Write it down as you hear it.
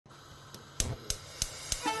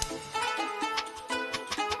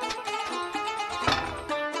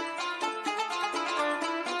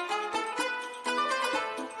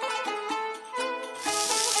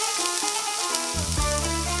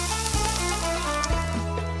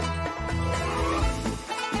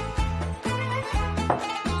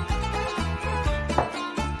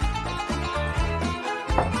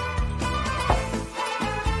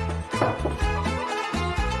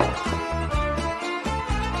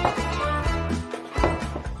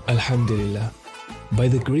Alhamdulillah, by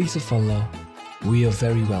the grace of Allah, we are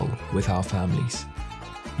very well with our families.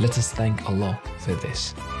 Let us thank Allah for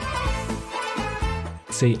this.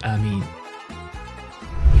 Say Ameen.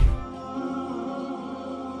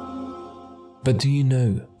 But do you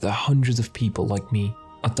know that hundreds of people like me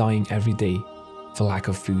are dying every day for lack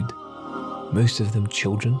of food, most of them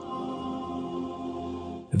children?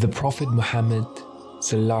 The Prophet Muhammad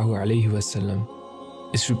ﷺ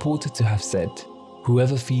is reported to have said,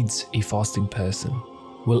 whoever feeds a fasting person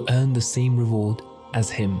will earn the same reward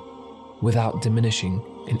as him without diminishing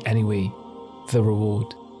in any way the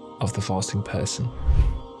reward of the fasting person.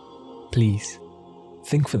 Please,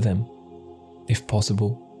 think for them. If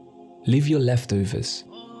possible, leave your leftovers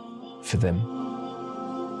for them.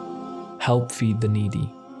 Help feed the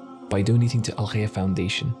needy by donating to Al-Khair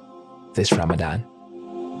Foundation this Ramadan.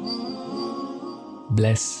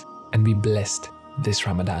 Bless and be blessed this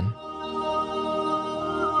Ramadan.